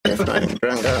Fuck.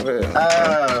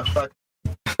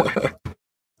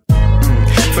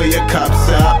 Fill your cups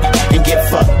up and get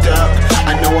fucked up.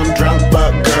 I know I'm drunk,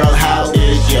 but girl, how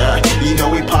is ya? You know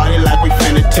we party like we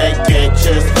finna take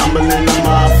pictures. Stumbling in the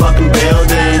motherfucking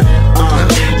building.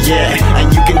 Yeah,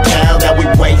 and you can tell that we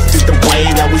wasted the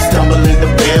way that we stumble in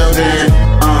the building.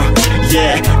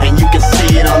 Yeah, and you can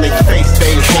see it on their face.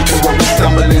 They hate the way we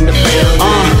stumble in the building.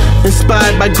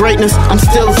 Inspired by greatness, I'm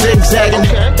still zigzagging.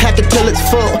 Pack it till it's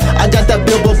full, I got that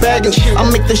billboard bagging.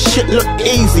 I'll make this shit look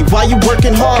easy while you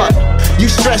working hard. You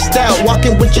stressed out,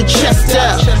 walking with your chest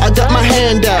out. I got my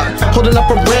hand out, holding up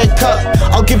a red cup.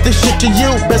 I'll give this shit to you,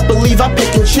 best believe I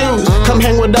pick and choose. Come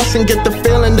hang with us and get the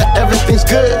feeling that everything's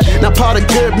good. Not part of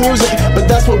good music, but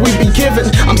that's what we be given.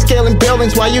 I'm scaling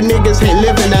buildings while you niggas ain't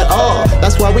living at all.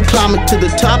 That's why we climbing to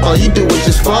the top, all you do is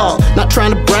just fall. Not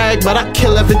trying to brag, but I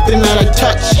kill everything that I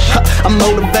touch. I'm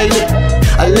motivated,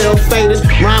 a little faded.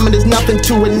 Rhyming is nothing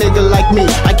to a nigga like me.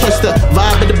 I catch the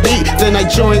vibe of the beat, then I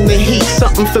join the heat.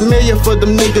 Something familiar for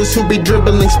them niggas who be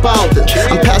dribbling Spalding.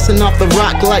 I'm passing off the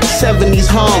rock like 70s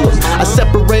Harlem. I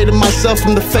separated myself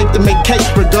from the fake to make cake.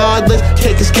 Regardless,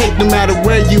 cake is cake no matter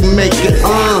where you make it.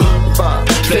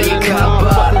 Fill your cup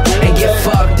up and get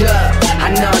fucked up.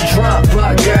 I know I'm drunk,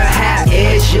 but girl, how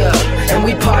is ya? And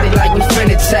we party like we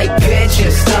finna take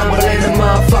pictures. Stumble in the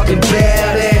motherfucking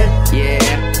building. Yeah,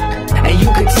 and you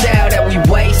could tell that we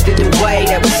wasted the way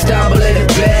that we stumble in the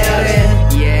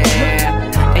building.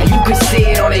 Yeah, and you could see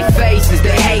it on their faces. They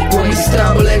hate when we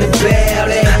stumble in the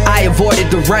building. I avoided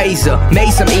the razor,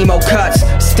 made some emo cuts.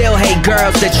 Still hate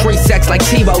girls that treat sex like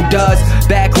T-Bo does.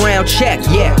 Background check,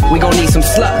 yeah, we gon' need some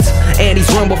sluts. Andy's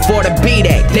room before the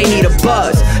B-Day, they need a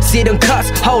buzz. See them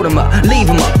cuts, hold them up, leave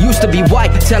them up. Used to be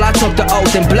white till I took the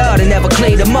oath in blood and never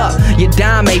cleaned them up. Your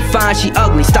dime ain't fine, she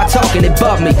ugly, stop talking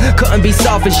above me. Couldn't be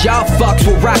soft as y'all fucks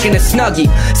were rocking a Snuggie.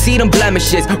 See them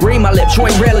blemishes, read my lips, you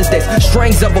ain't real as this.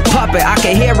 Strings of a puppet, I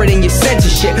can hear it in your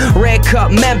censorship. Red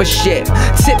cup membership,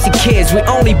 tipsy kids, we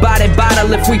only buy that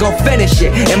bottle if we gon' finish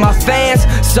it. And my fans,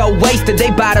 so wasted,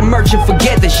 they buy the merch and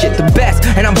forget this shit. The best,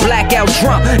 and I'm blackout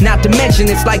drunk. Not to mention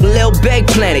it's like Lil Big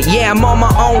Planet. Yeah, I'm on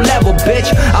my own level,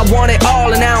 bitch. I want it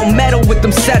all and I don't meddle with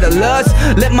them settlers.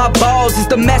 Let my balls is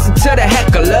the message to the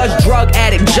hecklers. Drug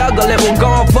addict juggle it, we're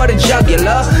going for the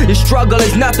jugular. Your struggle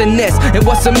is nothingness, and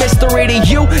what's a mystery to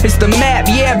you? It's the map,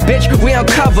 yeah, bitch, we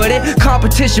uncovered it.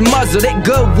 Competition muzzled it,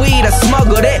 good weed, I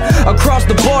smuggled it. Across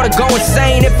the border, go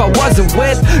insane if I wasn't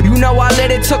with. You know I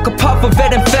lit it, took a puff of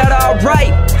it and felt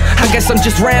alright. I guess I'm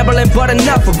just rambling, but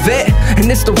enough of it. And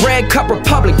it's the Red Cup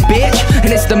Republic, bitch.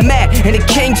 And it's the Mac and the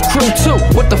King's crew too.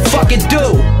 What the fuck it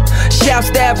do? Shouts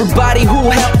to everybody who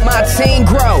helped my team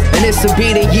grow. And this'll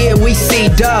be the year we see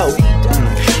dough.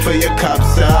 Fill your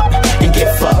cups up and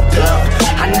get fucked up.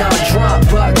 I know I'm drunk,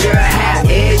 but girl, how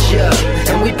is ya?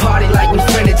 And we party like we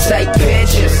finna take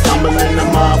pictures. Stumble in the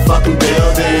motherfucking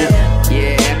building.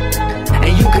 Yeah,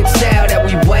 and you could tell that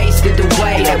we wasted the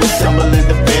way that we stumble in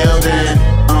the building.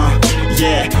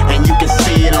 Yeah, and you can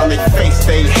see it on their face.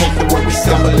 They hate the way we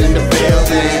stumble in the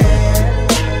building.